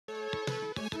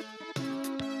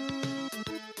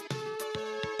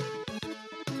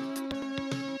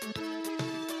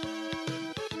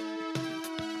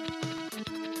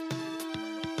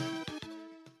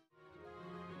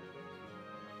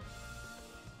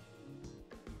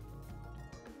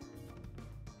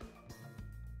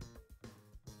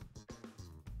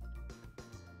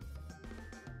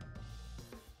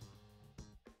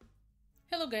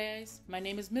Hello guys, my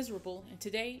name is Miserable, and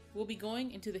today we'll be going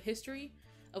into the history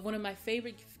of one of my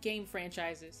favorite game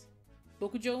franchises,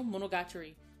 Bokujo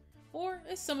Monogatari, or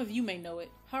as some of you may know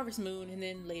it, Harvest Moon and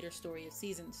then later Story of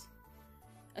Seasons.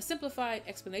 A simplified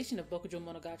explanation of Bokujo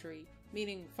Monogatari,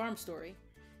 meaning farm story,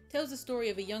 tells the story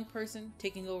of a young person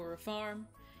taking over a farm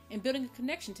and building a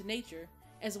connection to nature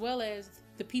as well as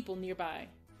the people nearby.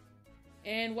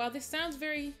 And while this sounds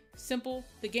very simple,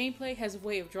 the gameplay has a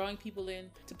way of drawing people in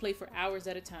to play for hours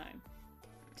at a time.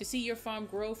 To see your farm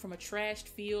grow from a trashed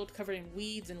field covered in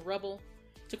weeds and rubble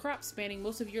to crops spanning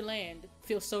most of your land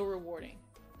feels so rewarding.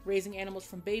 Raising animals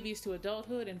from babies to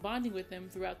adulthood and bonding with them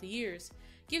throughout the years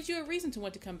gives you a reason to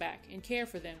want to come back and care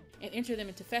for them and enter them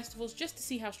into festivals just to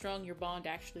see how strong your bond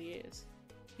actually is.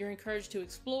 You're encouraged to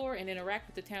explore and interact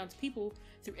with the town's people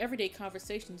through everyday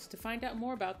conversations to find out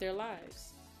more about their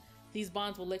lives. These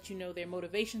bonds will let you know their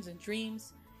motivations and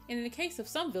dreams, and in the case of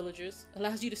some villagers,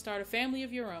 allows you to start a family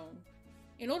of your own.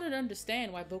 In order to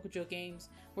understand why Bokujo games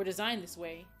were designed this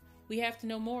way, we have to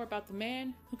know more about the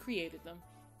man who created them.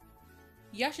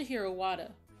 Yashuhiro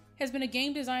Wada has been a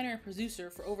game designer and producer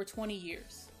for over 20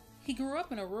 years. He grew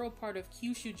up in a rural part of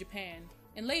Kyushu, Japan,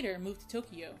 and later moved to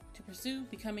Tokyo to pursue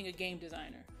becoming a game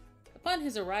designer. Upon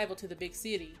his arrival to the big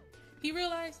city, he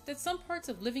realized that some parts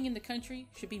of living in the country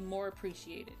should be more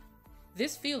appreciated.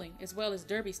 This feeling, as well as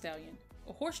Derby Stallion,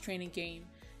 a horse training game,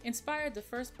 inspired the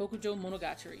first Bokujo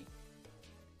Monogatari.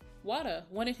 Wada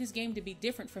wanted his game to be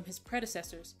different from his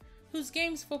predecessors, whose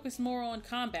games focused more on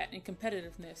combat and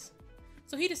competitiveness,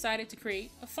 so he decided to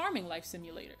create a farming life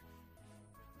simulator.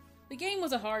 The game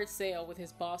was a hard sell with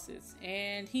his bosses,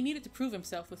 and he needed to prove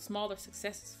himself with smaller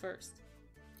successes first.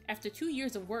 After 2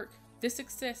 years of work, this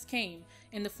success came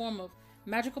in the form of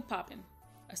Magical Poppin',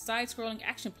 a side-scrolling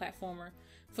action platformer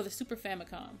for the Super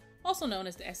Famicom, also known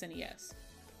as the SNES.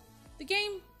 The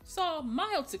game saw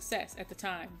mild success at the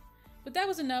time, but that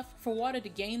was enough for Wada to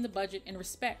gain the budget and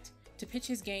respect to pitch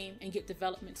his game and get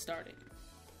development started.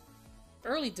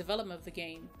 Early development of the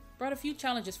game brought a few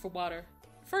challenges for Wada,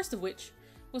 first of which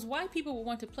was why people would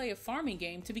want to play a farming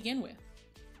game to begin with.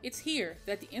 It's here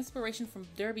that the inspiration from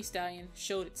Derby Stallion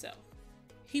showed itself.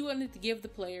 He wanted to give the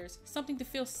players something to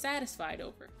feel satisfied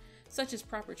over, such as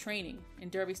proper training in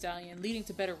Derby Stallion leading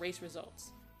to better race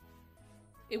results.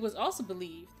 It was also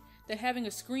believed that having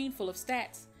a screen full of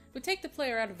stats would take the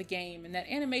player out of the game and that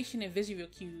animation and visual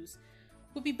cues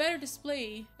would be better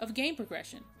display of game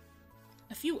progression.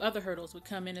 A few other hurdles would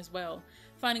come in as well,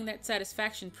 finding that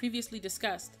satisfaction previously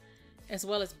discussed, as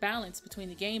well as balance between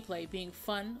the gameplay being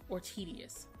fun or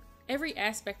tedious. Every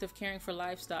aspect of caring for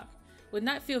livestock would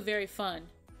not feel very fun,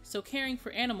 so caring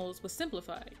for animals was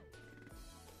simplified.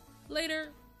 Later,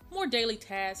 more daily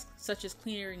tasks such as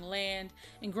clearing land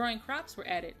and growing crops were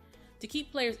added to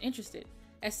keep players interested,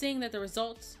 as seeing that the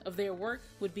results of their work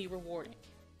would be rewarding.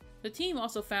 The team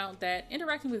also found that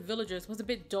interacting with villagers was a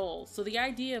bit dull, so the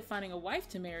idea of finding a wife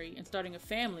to marry and starting a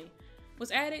family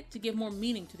was added to give more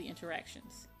meaning to the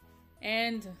interactions.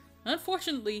 And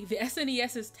unfortunately, the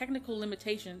SNES's technical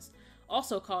limitations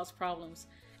also caused problems,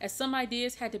 as some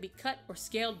ideas had to be cut or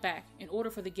scaled back in order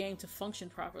for the game to function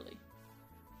properly.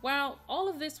 While all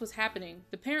of this was happening,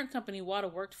 the parent company Wada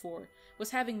worked for was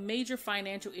having major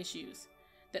financial issues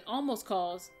that almost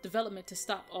caused development to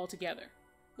stop altogether.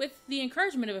 With the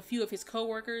encouragement of a few of his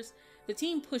co-workers, the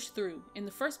team pushed through, and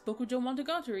the first Bokujo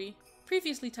Monogatari,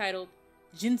 previously titled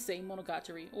Jinsei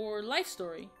Monogatari, or Life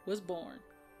Story, was born.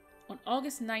 On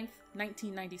August 9th,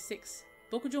 1996,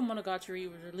 Bokujo Monogatari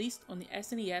was released on the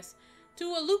SNES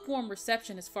to a lukewarm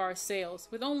reception as far as sales,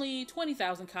 with only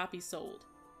 20,000 copies sold.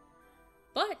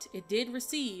 But it did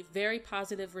receive very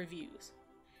positive reviews.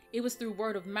 It was through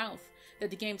word of mouth that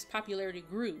the game's popularity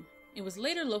grew. It was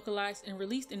later localized and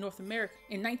released in North America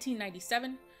in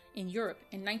 1997, in Europe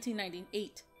in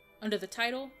 1998, under the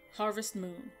title Harvest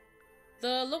Moon.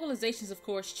 The localizations, of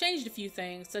course, changed a few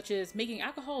things, such as making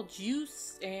alcohol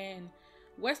juice and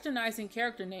westernizing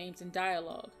character names and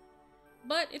dialogue.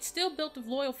 But it still built a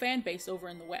loyal fan base over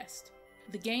in the West.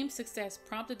 The game's success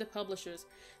prompted the publishers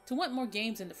to want more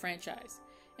games in the franchise,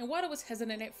 and Wada was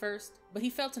hesitant at first, but he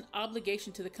felt an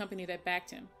obligation to the company that backed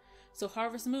him, so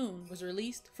Harvest Moon was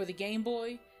released for the Game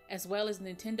Boy as well as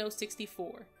Nintendo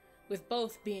 64, with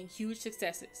both being huge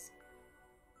successes.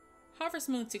 Harvest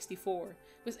Moon 64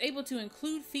 was able to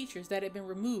include features that had been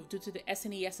removed due to the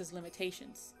SNES's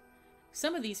limitations.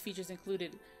 Some of these features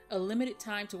included a limited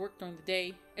time to work during the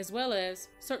day, as well as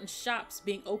certain shops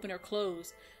being open or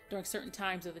closed during certain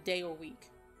times of the day or week.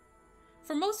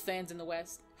 For most fans in the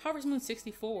West, Harvest Moon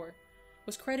 64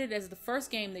 was credited as the first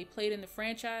game they played in the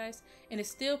franchise and is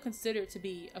still considered to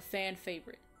be a fan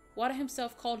favorite. Wada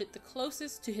himself called it the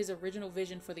closest to his original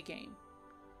vision for the game.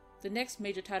 The next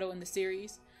major title in the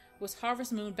series was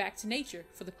Harvest Moon Back to Nature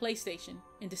for the PlayStation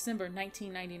in December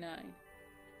 1999.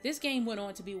 This game went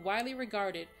on to be widely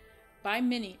regarded by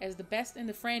many as the best in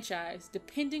the franchise,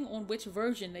 depending on which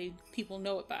version people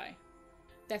know it by.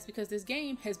 That's because this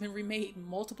game has been remade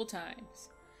multiple times.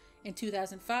 In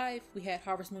 2005, we had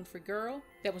Harvest Moon for Girl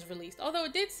that was released, although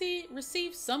it did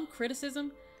receive some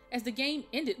criticism as the game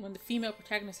ended when the female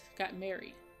protagonist got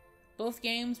married. Both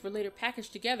games were later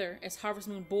packaged together as Harvest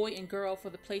Moon Boy and Girl for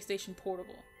the PlayStation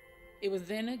Portable. It was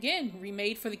then again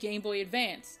remade for the Game Boy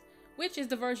Advance, which is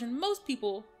the version most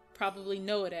people probably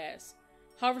know it as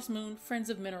Harvest Moon Friends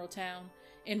of Mineral Town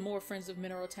and More Friends of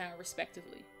Mineral Town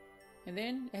respectively. And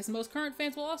then, as most current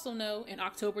fans will also know, in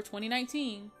October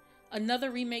 2019,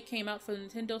 another remake came out for the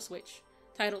Nintendo Switch,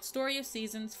 titled Story of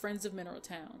Seasons Friends of Mineral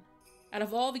Town. Out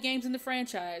of all the games in the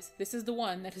franchise, this is the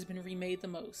one that has been remade the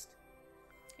most.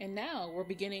 And now we're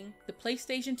beginning the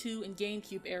PlayStation 2 and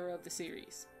GameCube era of the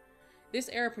series. This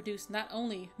era produced not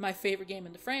only my favorite game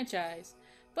in the franchise,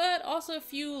 but also a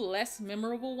few less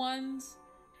memorable ones.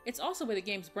 It's also where the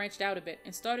games branched out a bit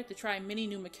and started to try many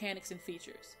new mechanics and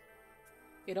features.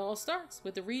 It all starts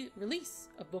with the release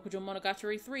of Bokujo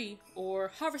Monogatari 3,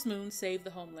 or Harvest Moon Save the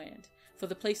Homeland, for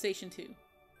the PlayStation 2.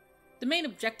 The main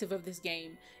objective of this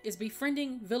game is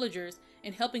befriending villagers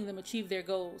and helping them achieve their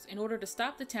goals in order to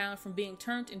stop the town from being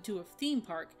turned into a theme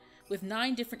park with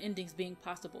 9 different endings being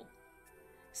possible.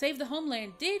 Save the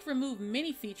Homeland did remove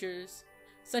many features,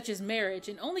 such as marriage,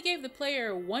 and only gave the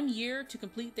player 1 year to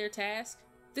complete their task.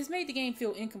 This made the game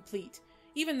feel incomplete.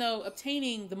 Even though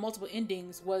obtaining the multiple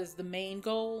endings was the main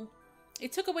goal,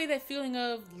 it took away that feeling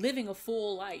of living a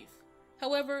full life.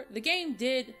 However, the game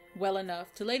did well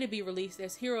enough to later be released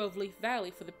as Hero of Leaf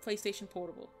Valley for the PlayStation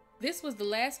Portable. This was the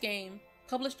last game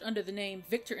published under the name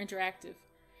Victor Interactive,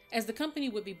 as the company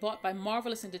would be bought by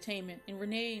Marvelous Entertainment and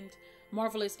renamed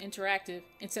Marvelous Interactive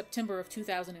in September of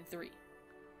 2003.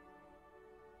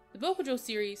 The Bokujo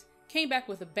series came back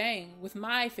with a bang with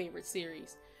my favorite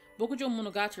series, Bokujo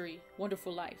Monogatari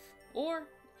Wonderful Life, or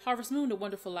Harvest Moon The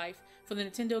Wonderful Life for the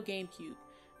Nintendo GameCube,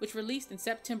 which released in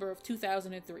September of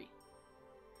 2003.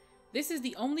 This is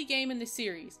the only game in the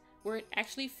series where it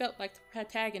actually felt like the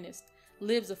protagonist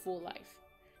lives a full life.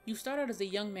 You start out as a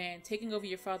young man taking over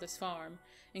your father's farm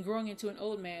and growing into an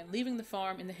old man, leaving the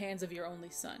farm in the hands of your only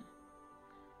son.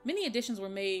 Many additions were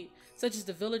made, such as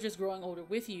the villagers growing older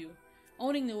with you,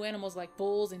 owning new animals like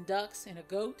bulls and ducks and a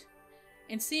goat,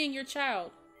 and seeing your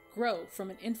child grow from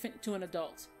an infant to an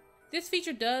adult. This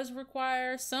feature does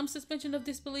require some suspension of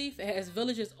disbelief, as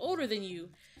villagers older than you,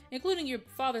 including your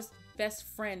father's best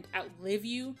friend, outlive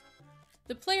you.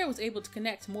 The player was able to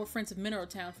connect more Friends of Mineral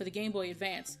Town for the Game Boy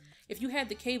Advance if you had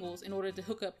the cables in order to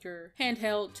hook up your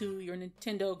handheld to your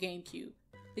Nintendo GameCube.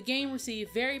 The game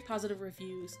received very positive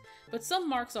reviews, but some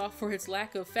marks off for its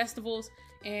lack of festivals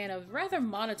and a rather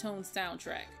monotone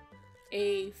soundtrack.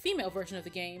 A female version of the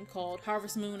game, called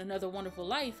Harvest Moon Another Wonderful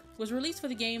Life, was released for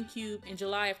the GameCube in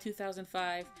July of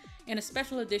 2005, and a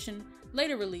special edition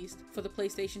later released for the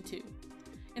PlayStation 2.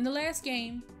 And the last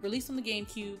game, released on the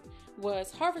GameCube,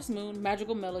 was Harvest Moon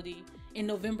Magical Melody in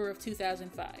November of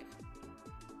 2005.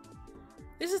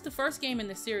 This is the first game in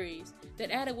the series that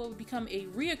added what would become a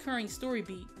reoccurring story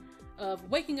beat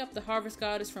of waking up the Harvest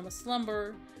Goddess from a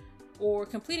slumber or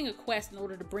completing a quest in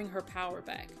order to bring her power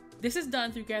back. This is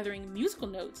done through gathering musical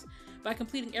notes by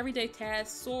completing everyday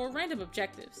tasks or random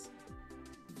objectives.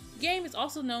 The game is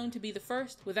also known to be the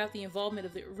first without the involvement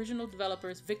of the original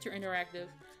developers Victor Interactive,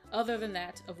 other than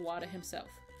that of Wada himself.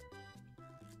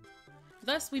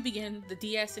 Thus we begin the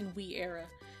DS and Wii era,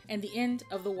 and the end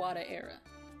of the Wada era,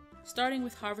 starting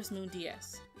with Harvest Moon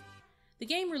DS. The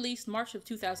game released March of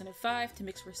 2005 to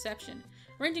mixed reception,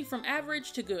 ranging from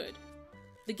average to good.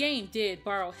 The game did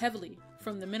borrow heavily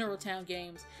from the Mineral Town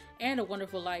games and A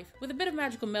Wonderful Life, with a bit of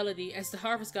magical melody as the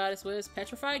Harvest Goddess was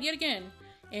petrified yet again,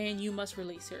 and you must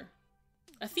release her.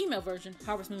 A female version,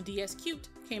 Harvest Moon DS Cute,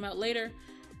 came out later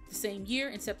the same year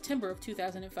in September of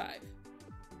 2005.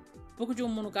 Bokujo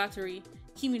Monogatari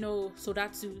Kimi no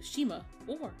Sodatsu Shima,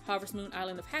 or Harvest Moon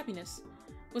Island of Happiness,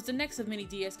 was the next of many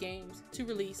DS games to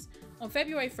release on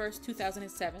February 1st,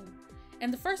 2007,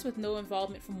 and the first with no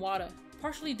involvement from Wada,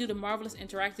 partially due to Marvelous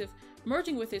Interactive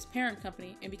merging with its parent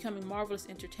company and becoming Marvelous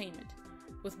Entertainment,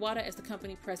 with Wada as the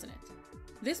company president.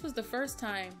 This was the first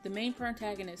time the main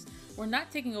protagonists were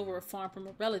not taking over a farm from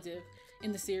a relative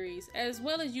in the series, as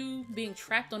well as you being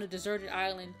trapped on a deserted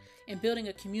island and building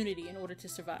a community in order to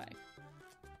survive.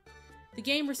 The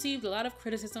game received a lot of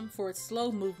criticism for its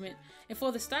slow movement and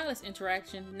for the stylus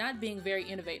interaction not being very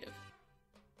innovative.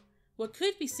 What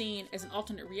could be seen as an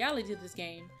alternate reality to this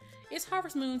game is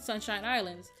Harvest Moon Sunshine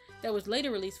Islands that was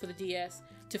later released for the DS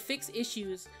to fix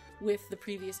issues with the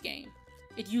previous game.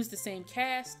 It used the same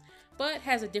cast, but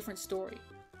has a different story.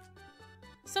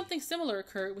 Something similar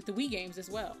occurred with the Wii games as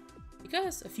well,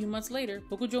 because a few months later,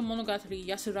 Bokujo Monogatari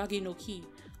Yasuragi no Ki,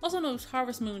 also known as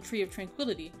Harvest Moon Tree of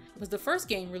Tranquility, was the first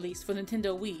game released for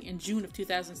Nintendo Wii in June of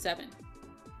 2007.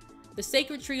 The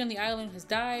sacred tree on the island has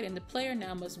died, and the player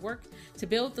now must work to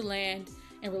build the land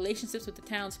and relationships with the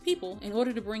town's people in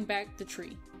order to bring back the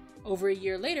tree. Over a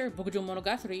year later, Bokujo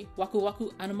Monogatari Waku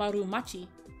Waku Animaru Machi,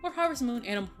 or Harvest Moon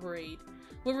Animal Parade,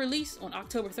 were released on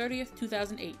October 30th,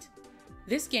 2008.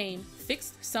 This game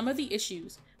fixed some of the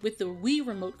issues with the Wii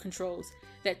remote controls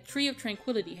that Tree of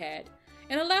Tranquility had,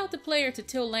 and allowed the player to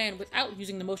till land without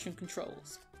using the motion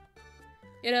controls.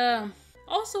 It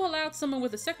also allowed someone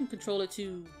with a second controller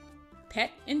to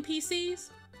pet NPCs?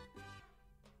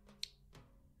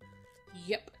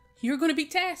 Yep, you're going to be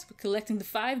tasked with collecting the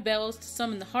 5 bells to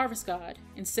summon the Harvest God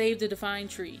and save the Divine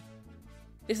Tree.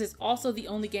 This is also the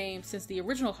only game since the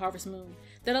original Harvest Moon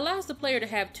that allows the player to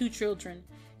have 2 children,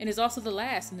 and is also the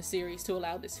last in the series to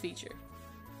allow this feature.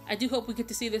 I do hope we get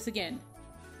to see this again.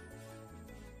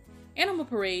 Animal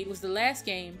Parade was the last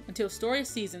game until Story of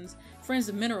Seasons, Friends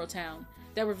of Mineral Town,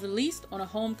 that was released on a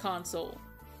home console.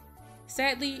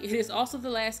 Sadly, it is also the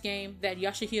last game that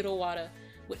Yashuhiro Wada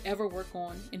would ever work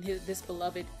on in this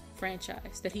beloved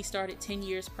franchise that he started 10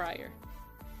 years prior.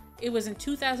 It was in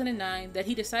 2009 that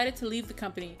he decided to leave the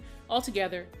company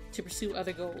altogether to pursue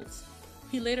other goals.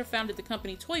 He later founded the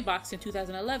company Toy Box in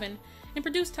 2011 and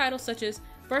produced titles such as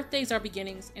Birthdays Are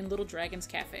Beginnings and Little Dragon's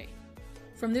Cafe.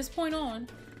 From this point on,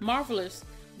 Marvelous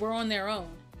were on their own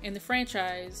and the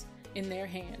franchise in their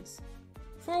hands.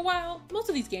 For a while, most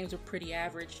of these games were pretty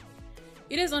average.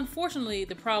 It is unfortunately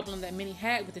the problem that many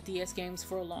had with the DS games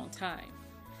for a long time.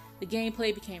 The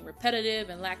gameplay became repetitive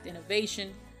and lacked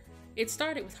innovation. It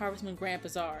started with Harvest Moon Grand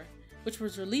Bazaar, which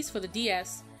was released for the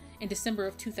DS in December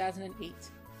of 2008.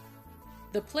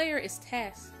 The player is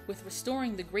tasked with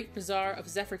restoring the Great Bazaar of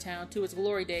Zephyrtown to its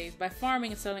glory days by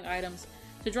farming and selling items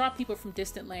to draw people from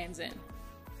distant lands in.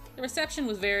 The reception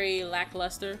was very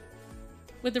lackluster.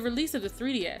 With the release of the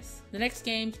 3DS, the next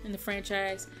game in the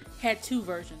franchise had 2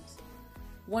 versions.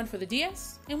 One for the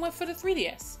DS and one for the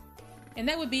 3DS. And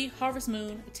that would be Harvest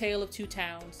Moon: A Tale of Two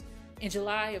Towns in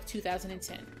July of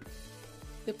 2010.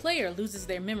 The player loses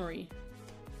their memory,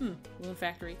 Rune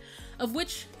Factory, of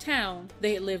which town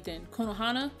they had lived in,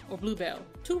 Konohana or Bluebell,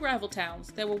 2 rival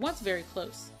towns that were once very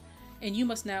close, and you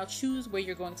must now choose where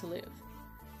you're going to live,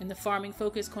 in the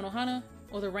farming-focused Konohana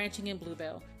or the ranching in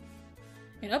Bluebell.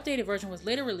 An updated version was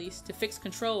later released to fix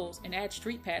controls and add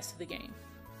Street Pass to the game.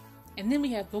 And then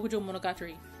we have Bokujo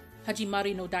Monogatari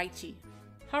Hajimari no Daichi,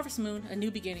 Harvest Moon: A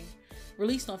New Beginning,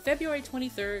 released on February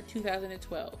 23rd,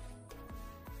 2012.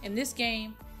 And this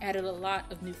game added a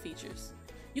lot of new features.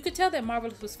 You could tell that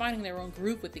Marvelous was finding their own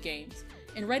groove with the games,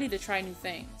 and ready to try new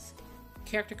things.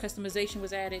 Character customization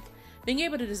was added, being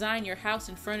able to design your house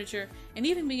and furniture, and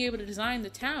even being able to design the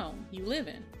town you live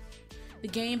in. The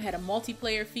game had a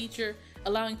multiplayer feature,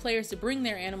 allowing players to bring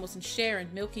their animals and share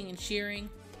in milking and shearing.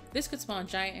 This could spawn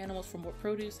giant animals for more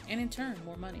produce, and in turn,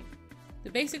 more money. The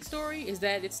basic story is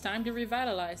that it's time to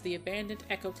revitalize the abandoned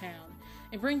Echo Town,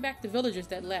 and bring back the villagers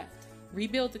that left,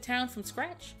 rebuild the town from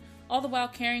scratch, all the while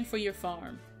caring for your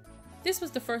farm. This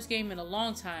was the first game in a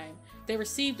long time that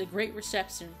received a great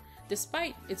reception,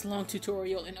 despite its long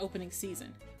tutorial and opening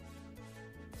season.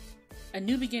 A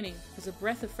New Beginning was a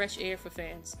breath of fresh air for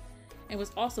fans, and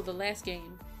was also the last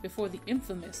game before the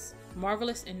infamous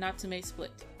Marvelous and Natsume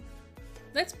split.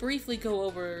 Let's briefly go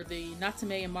over the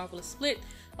Natsume and Marvelous split,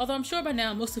 although I'm sure by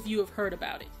now most of you have heard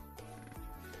about it.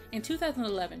 In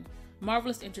 2011,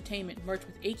 Marvelous Entertainment merged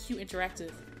with AQ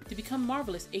Interactive to become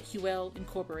Marvelous AQL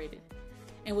Incorporated,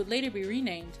 and would later be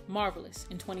renamed Marvelous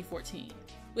in 2014.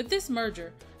 With this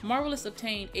merger, Marvelous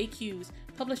obtained AQ's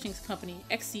publishing company,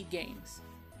 Xseed Games.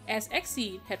 As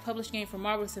Xseed had published games for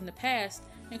Marvelous in the past,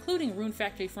 including Rune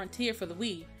Factory Frontier for the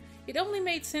Wii, it only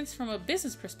made sense from a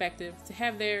business perspective to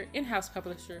have their in-house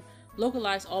publisher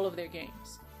localize all of their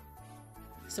games.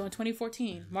 So in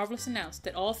 2014, Marvelous announced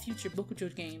that all future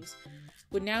Bokujo games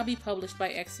would now be published by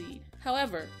Xseed.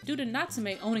 However, due to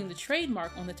Natsume owning the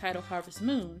trademark on the title Harvest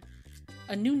Moon,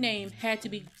 a new name had to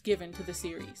be given to the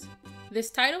series. This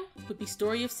title would be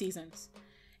Story of Seasons,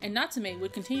 and Natsume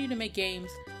would continue to make games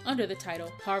under the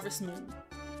title Harvest Moon.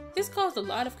 This caused a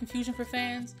lot of confusion for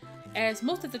fans, as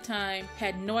most at the time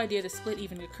had no idea the split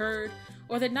even occurred,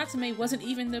 or that Natsume wasn't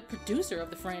even the producer of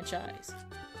the franchise.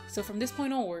 So from this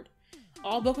point onward,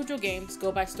 All Bokujo games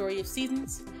go by story of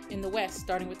seasons in the West,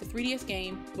 starting with the 3DS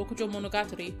game Bokujo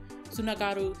Monogatari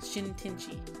Tsunagaru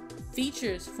Shintenchi.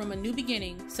 Features from A New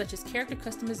Beginning, such as character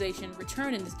customization,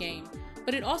 return in this game,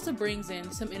 but it also brings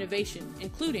in some innovation,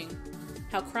 including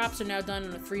how crops are now done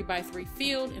on a 3x3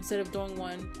 field instead of doing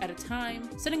one at a time,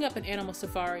 setting up an animal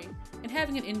safari, and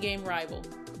having an in-game rival.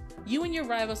 You and your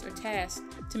rivals are tasked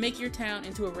to make your town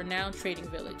into a renowned trading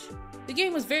village. The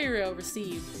game was very well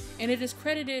received, and it is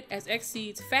credited as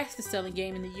Xseed's fastest-selling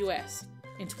game in the US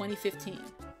in 2015.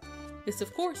 This,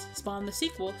 of course, spawned the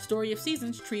sequel, Story of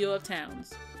Seasons Trio of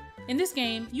Towns. In this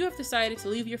game, you have decided to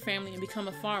leave your family and become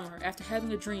a farmer after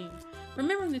having a dream,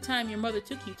 remembering the time your mother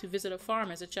took you to visit a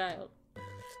farm as a child.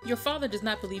 Your father does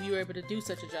not believe you were able to do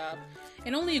such a job,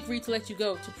 and only agreed to let you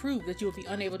go to prove that you will be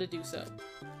unable to do so.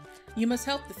 You must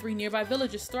help the 3 nearby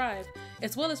villages thrive,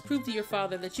 as well as prove to your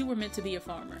father that you were meant to be a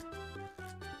farmer.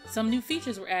 Some new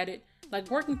features were added, like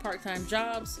working part-time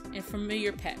jobs and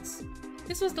familiar pets.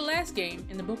 This was the last game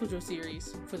in the Bokujo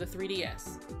series for the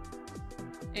 3DS.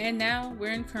 And now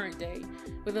we're in current day,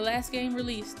 where the last game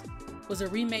released was a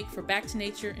remake for Back to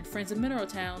Nature and Friends of Mineral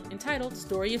Town entitled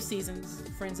Story of Seasons,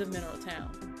 Friends of Mineral Town.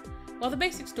 While the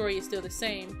basic story is still the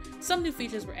same, some new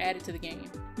features were added to the game.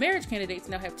 Marriage candidates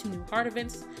now have 2 new heart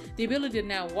events, the ability to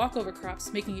now walk over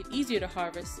crops, making it easier to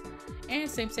harvest, and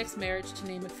same-sex marriage, to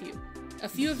name a few. A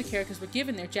few of the characters were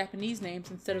given their Japanese names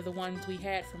instead of the ones we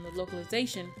had from the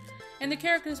localization, and the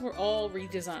characters were all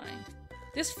redesigned.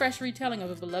 This fresh retelling of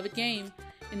a beloved game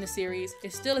in the series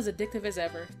is still as addictive as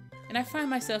ever, and I find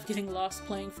myself getting lost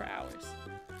playing for hours.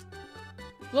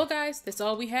 Well guys, that's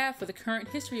all we have for the current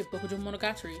history of Bokujo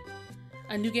Monogatari.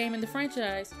 A new game in the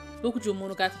franchise, Bokujo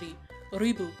Monogatari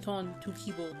Oribu Ton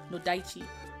Tukibo no Daichi,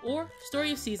 or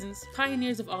Story of Seasons,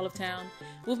 Pioneers of Olive Town,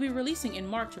 will be releasing in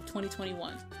March of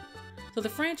 2021. So the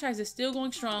franchise is still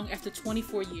going strong after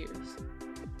 24 years.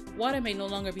 Wada may no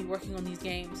longer be working on these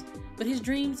games, but his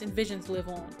dreams and visions live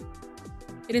on.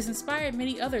 It has inspired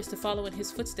many others to follow in his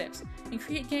footsteps and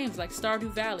create games like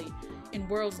Stardew Valley and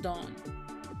World's Dawn.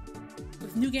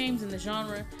 With new games in the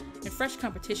genre and fresh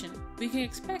competition, we can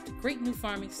expect great new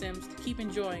farming sims to keep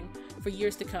enjoying for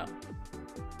years to come.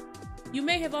 You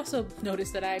may have also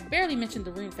noticed that I barely mentioned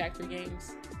the Rune Factory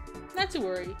games. Not to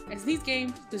worry, as these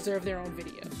games deserve their own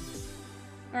video.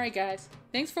 Alright guys,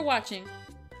 thanks for watching.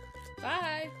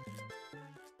 Bye!